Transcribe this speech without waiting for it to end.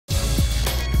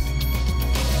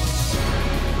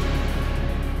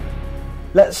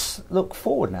Let's look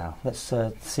forward now. Let's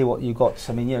see what you got.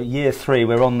 I mean, year 3,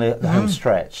 we're on the home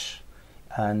stretch,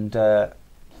 and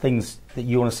things that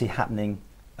you want to see happening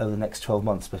over the next 12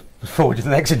 months before we do the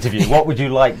next interview. What would you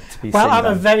like to be Well, seeing?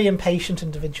 I'm a very impatient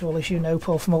individual, as you know,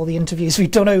 Paul, from all the interviews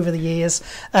we've done over the years.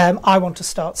 I want to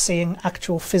start seeing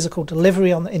actual physical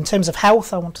delivery in terms of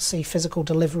health. I want to see physical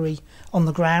delivery on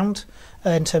the ground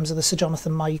in terms of the Sir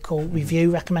Jonathan Michael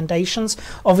review recommendations.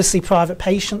 Obviously, private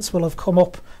patients will have come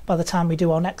up by the time we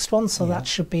do our next one, so that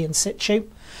should be in situ.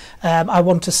 I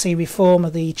want to see reform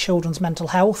of the children's mental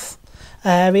health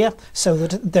area, so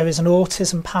that there is an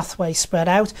autism pathway spread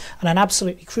out, and an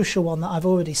absolutely crucial one that I've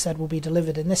already said will be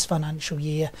delivered in this financial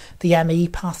year, the ME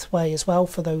pathway as well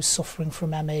for those suffering from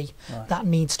ME. Right. That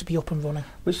needs to be up and running.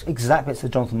 Which exactly it's the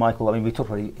Jonathan Michael, I mean, we talked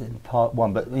about it in part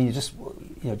 1, but you just,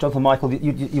 Jonathan Michael,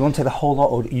 you want to take the whole lot,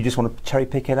 or you just want to cherry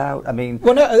pick it out? I mean,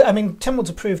 well, no, I mean, Tim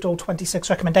Wood's approved all 26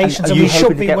 recommendations, and we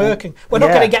should be working. We're not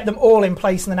going to get them all in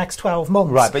place in the next 12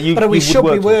 months, right? But we should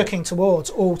be working towards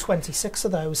all 26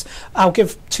 of those. I'll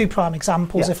give 2 prime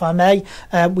examples, if I may.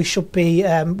 We should be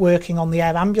working on the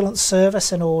air ambulance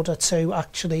service in order to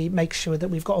actually make sure that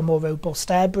we've got a more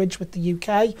robust air bridge with the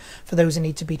UK for those who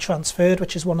need to be transferred,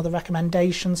 which is one of the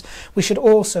recommendations. We should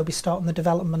also be starting the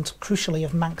development, crucially,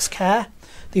 of Manx Care,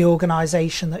 the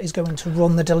organisation that is going to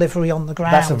run the delivery on the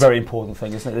ground. That's a very important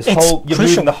thing, isn't it? You're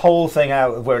moving the whole thing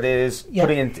out of where it is,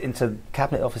 putting it into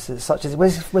cabinet offices such as...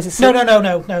 Where's it sit?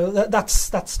 No.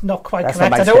 That's not quite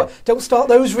correct. Don't start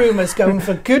those rumours going,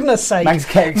 for goodness sake. Manx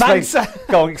Care,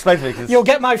 go on, explain to me. You'll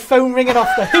get my phone ringing off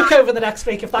the hook over the next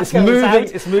week if that goes out.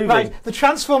 It's moving. Right. The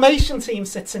transformation team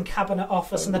sits in cabinet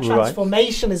office, and the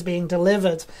transformation is being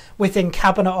delivered within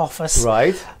cabinet office.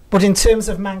 Right. But in terms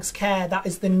of Manx Care, that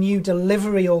is the new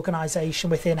delivery organisation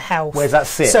within health. Where does that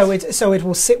sit? So it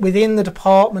will sit within the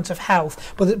Department of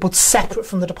Health, but separate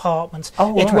from the department.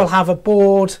 Oh, it will have a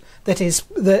board that is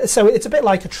so it's a bit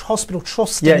like a hospital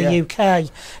trust in the UK.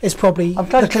 Is probably I'm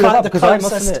glad the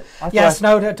closest. Yes,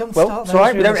 no, don't start.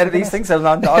 Sorry, we don't edit these things. So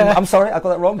I'm sorry, I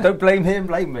got that wrong. Don't blame him,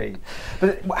 blame me.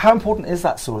 But how important is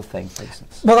that sort of thing, for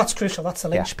instance? Well, that's crucial. That's the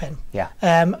linchpin. Yeah.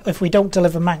 If we don't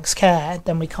deliver Manx Care,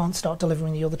 then we can't start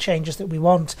delivering the other changes that we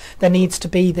want. There needs to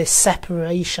be this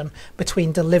separation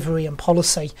between delivery and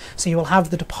policy. So you will have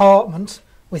the department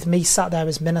with me sat there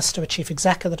as Minister, a Chief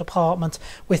Exec of the department,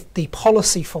 with the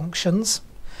policy functions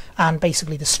and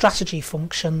basically the strategy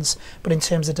functions, but in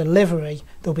terms of delivery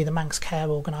there'll be the Manx Care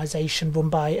organisation run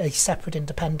by a separate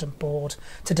independent board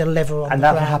to deliver on the ground. And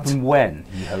that will happen when,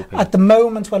 you hoping? At the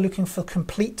moment we're looking for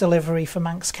complete delivery for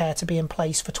Manx Care to be in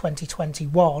place for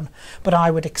 2021, but I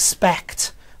would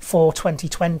expect for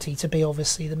 2020 to be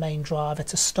obviously the main driver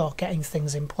to start getting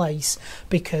things in place,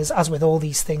 because as with all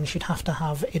these things you'd have to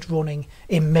have it running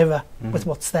in mirror with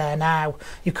what's there now.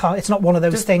 You can't, it's not one of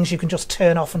those things you can just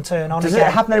turn off and turn on again. Does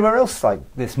it happen anywhere else, like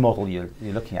this model you're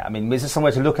looking at? I mean, is there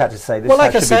somewhere to look at to say this? Well,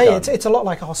 like I say, it's a lot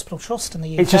like a hospital trust in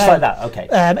the UK. It's just like that, okay.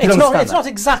 It's not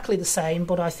exactly the same,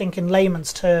 but I think in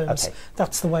layman's terms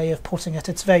that's the way of putting it.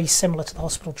 It's very similar to the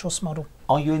hospital trust model.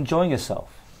 Are you enjoying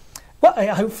yourself?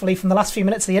 Well, hopefully from the last few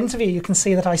minutes of the interview you can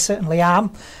see that I certainly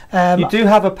am. You do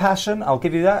have a passion, I'll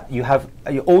give you that.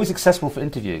 You're always accessible for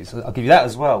interviews, I'll give you that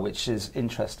as well, which is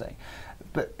interesting.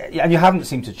 And you haven't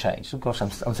seemed to change. Oh gosh,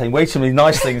 I'm saying way too many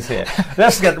nice things here.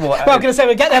 Let's get more. Well, I'm going to say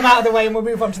we'll get them out of the way and we'll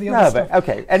move on to the other stuff. But,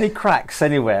 okay, any cracks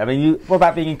anywhere? I mean, what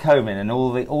about being in Comyn and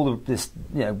all this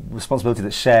responsibility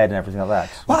that's shared and everything like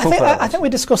that? Well, I think we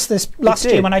discussed this last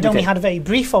year when I'd only had a very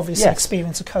brief, obviously,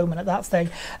 experience of Comyn at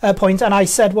that point, and I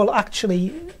said, well, actually,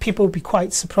 people would be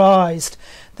quite surprised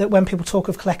that when people talk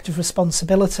of collective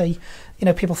responsibility,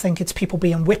 people think it's people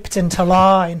being whipped into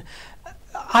line.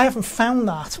 I haven't found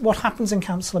that. What happens in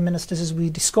Council of Ministers is we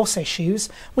discuss issues,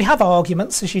 we have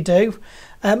arguments, as you do,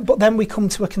 but then we come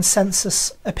to a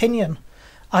consensus opinion.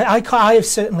 I have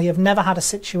certainly never had a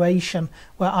situation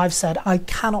where I've said, I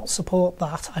cannot support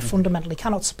that, I fundamentally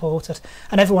cannot support it,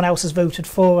 and everyone else has voted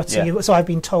for it, so I've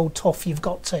been told, tough, you've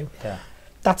got to. Yeah.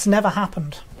 That's never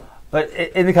happened. But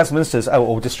in the Council of Ministers,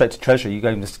 or just straight to Treasury, you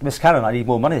go, Miss Cannon, I need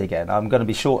more money again. I'm going to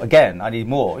be short again. I need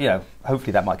more.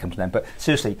 Hopefully that might come to an end. But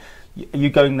seriously, are you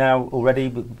going now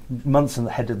already, months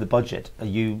ahead of the budget? Are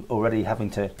you already having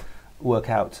to work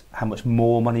out how much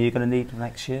more money you're going to need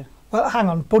next year? Well, hang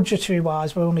on.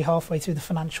 Budgetary-wise, we're only halfway through the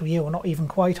financial year, or not even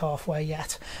quite halfway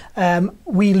yet.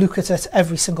 We look at it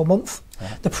every single month.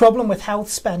 Yeah. The problem with health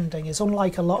spending is,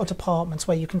 unlike a lot of departments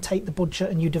where you can take the budget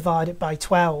and you divide it by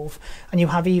 12 and you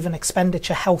have even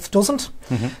expenditure, health doesn't.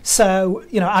 So,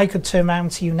 you know, I could turn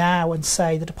around to you now and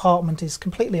say the department is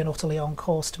completely and utterly on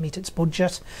course to meet its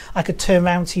budget. I could turn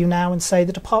around to you now and say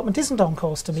the department isn't on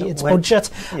course to meet its budget.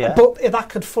 Yeah. But that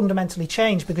could fundamentally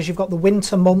change, because you've got the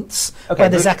winter months where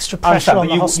there's extra pressure on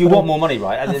the hospital. You want more money,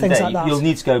 right? At the end of the day, like that. You'll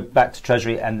need to go back to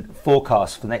Treasury and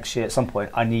forecast for next year at some point.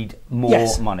 I need more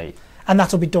money. And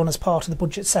that will be done as part of the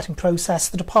budget setting process.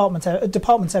 The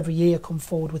departments every year come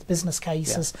forward with business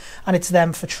cases, and it's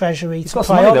them for Treasury to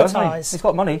prioritise. He's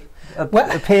got money. It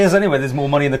appears anyway there's more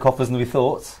money in the coffers than we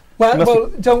thought. Well,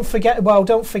 don't forget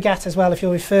as well, if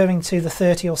you're referring to the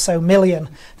 30 or so million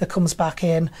that comes back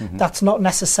in, that's not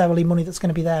necessarily money that's going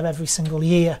to be there every single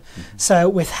year. So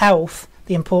with health,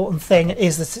 the important thing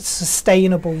is that it's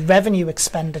sustainable revenue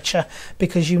expenditure,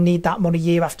 because you need that money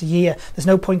year after year. There's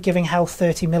no point giving health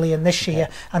 30 million this year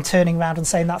and turning around and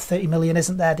saying that 30 million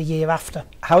isn't there the year after.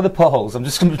 How are the potholes? I'm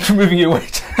just moving you away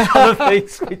to other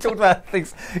things. We talked about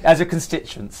things as a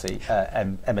constituency,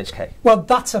 MHK. Well,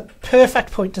 that's a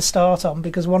perfect point to start on,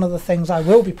 because one of the things I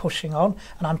will be pushing on,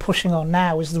 and I'm pushing on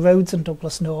now, is the roads in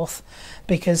Douglas North,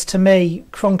 because to me,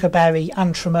 Cronkerberry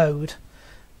and Tramode,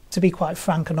 to be quite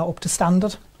frank, are not up to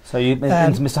standard. So you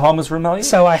into Mr Harmer's room, are you?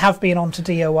 So I have been on to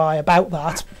DOI about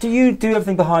that. Do you do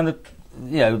everything behind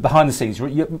the scenes?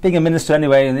 You're being a minister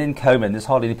anyway, and in Coman, there's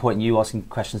hardly any point in you asking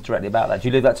questions directly about that. Do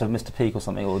you leave that to Mr Peake or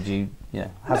something, or do you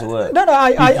how's it work? No,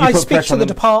 I speak to the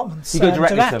departments. You go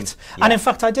directly to them. Yeah. And in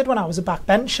fact, I did when I was a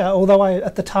backbencher, although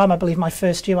at the time, I believe my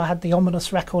first year, I had the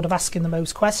ominous record of asking the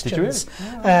most questions. Did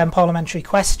you really? Parliamentary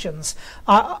questions.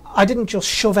 I didn't just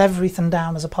shove everything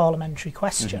down as a parliamentary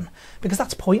question, because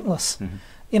that's pointless.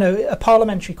 You know, a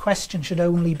parliamentary question should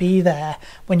only be there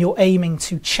when you're aiming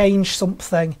to change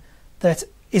something that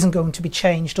isn't going to be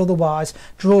changed otherwise,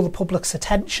 draw the public's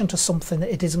attention to something that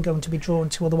it isn't going to be drawn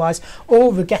to otherwise,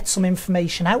 or get some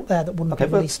information out there that wouldn't be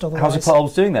released otherwise. How's the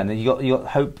potholes doing then? You got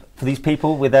hope for these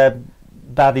people with their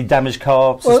badly damaged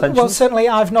car suspensions? Well, certainly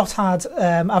I've not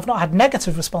had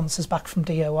negative responses back from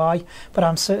DOI, but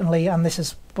I'm certainly, and this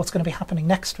is what's going to be happening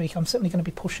next week, I'm certainly going to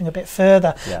be pushing a bit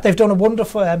further. They've done a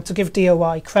wonderful, to give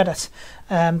DOI credit,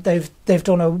 they've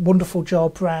done a wonderful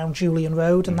job around Julian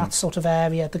Road and that sort of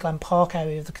area, the Glen Park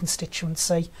area of the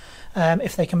constituency.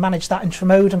 If they can manage that in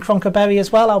Tramode and Cronkerberry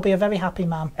as well, I'll be a very happy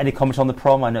man. Any comment on the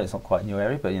prom? I know it's not quite in your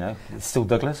area, but it's still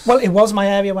Douglas. Well, it was my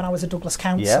area when I was a Douglas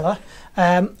councillor.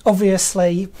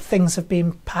 Obviously, things have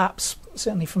been perhaps,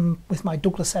 certainly with my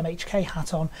Douglas MHK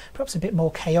hat on, perhaps a bit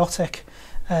more chaotic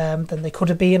than they could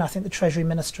have been. I think the Treasury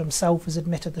Minister himself has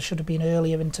admitted there should have been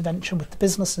earlier intervention with the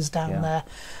businesses down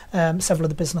there. Several of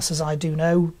the businesses I do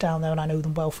know down there, and I know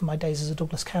them well from my days as a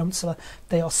Douglas councillor,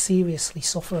 they are seriously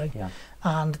suffering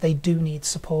and they do need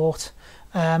support.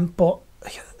 But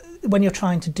when you're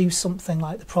trying to do something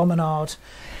like the promenade,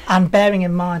 and bearing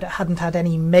in mind it hadn't had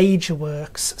any major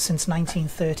works since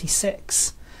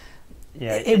 1936,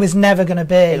 it was never going to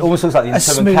be. It almost looks like the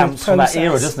internal camps from that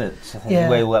era, doesn't it?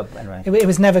 Anyway. It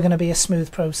was never going to be a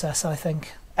smooth process, I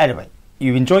think. Anyway,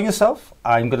 you enjoying yourself?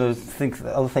 I'm going to think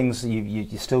that other things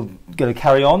you're still going to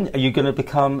carry on. Are you going to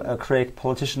become a career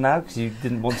politician now? Because you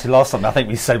didn't want to last time, I think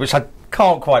we said, which I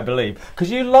can't quite believe,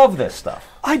 because you love this stuff.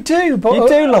 I do, but you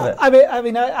do love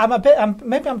it.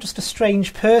 Maybe I'm just a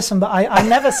strange person, but I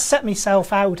never set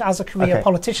myself out as a career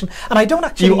politician, and I don't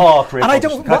actually. You are a career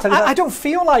politician. I don't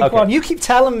feel like one. You keep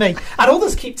telling me, and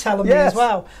others keep telling me as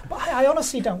well. But I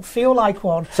honestly don't feel like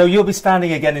one. So you'll be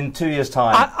standing again in 2 years'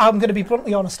 time. I'm going to be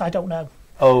bluntly honest. I don't know.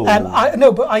 Oh.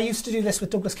 No, but I used to do this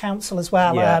with Douglas Council as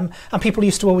well, and people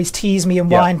used to always tease me and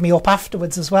wind me up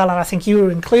afterwards as well, and I think you were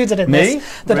included in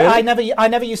this. That really? I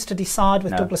never used to decide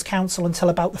with Douglas Council until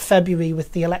about the February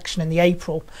with the election in the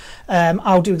April.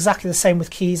 I'll do exactly the same with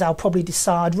Keys. I'll probably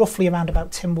decide roughly around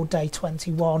about Tynwald Day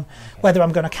 21 whether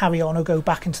I'm going to carry on or go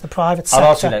back into the private sector.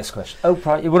 I'll ask you next question. You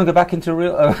want to go back into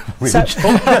real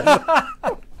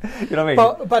job? You know what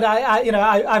I mean? But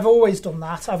I've always done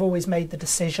that. I've always made the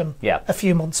decision a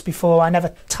few months before. I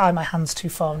never tie my hands too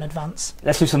far in advance.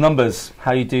 Let's do some numbers.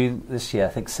 How you do this year? I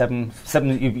think seven.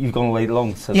 You've gone way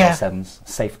long, so sevens.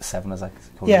 Safe at 7, as I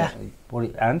call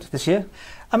it. And this year?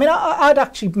 I mean, I'd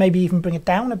actually maybe even bring it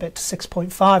down a bit to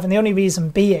 6.5, and the only reason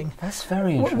being... That's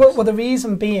very interesting. Well, the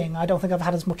reason being, I don't think I've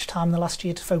had as much time in the last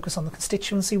year to focus on the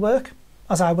constituency work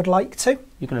as I would like to.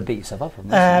 You're going to beat yourself up on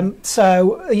this.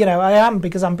 So I am,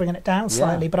 because I'm bringing it down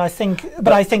slightly. But I think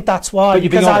that's why,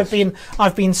 because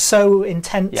I've been so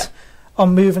intent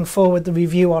on moving forward the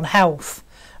review on health.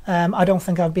 I don't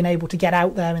think I've been able to get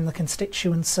out there in the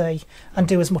constituency and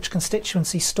do as much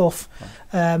constituency stuff,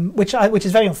 which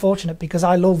is very unfortunate because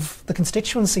I love the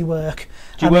constituency work.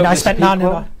 Do you work I spent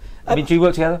 9 and do you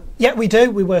work together? Yeah, we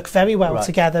do. We work very well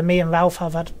together. Me and Ralph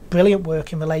have had brilliant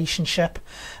working relationship.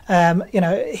 You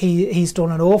know, he's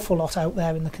done an awful lot out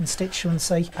there in the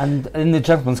constituency. And in the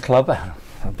Gentlemen's Club,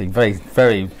 I'm being very,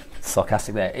 very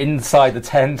sarcastic there. Inside the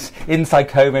tent, inside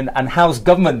Coman, and how's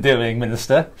government doing,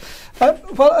 Minister?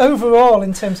 Well, overall,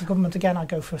 in terms of government, again, I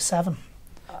go for a 7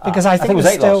 because I think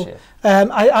there's still.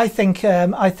 I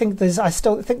think there's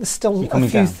still a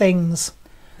few things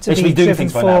to be doing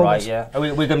things by now, right? Yeah,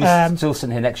 we're going to be still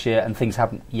sitting here next year, and things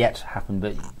haven't yet happened.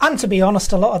 But to be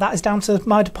honest, a lot of that is down to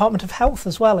my Department of Health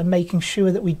as well, and making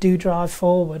sure that we do drive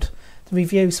forward the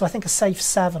review. So I think a safe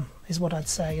 7 is what I'd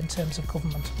say in terms of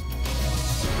government.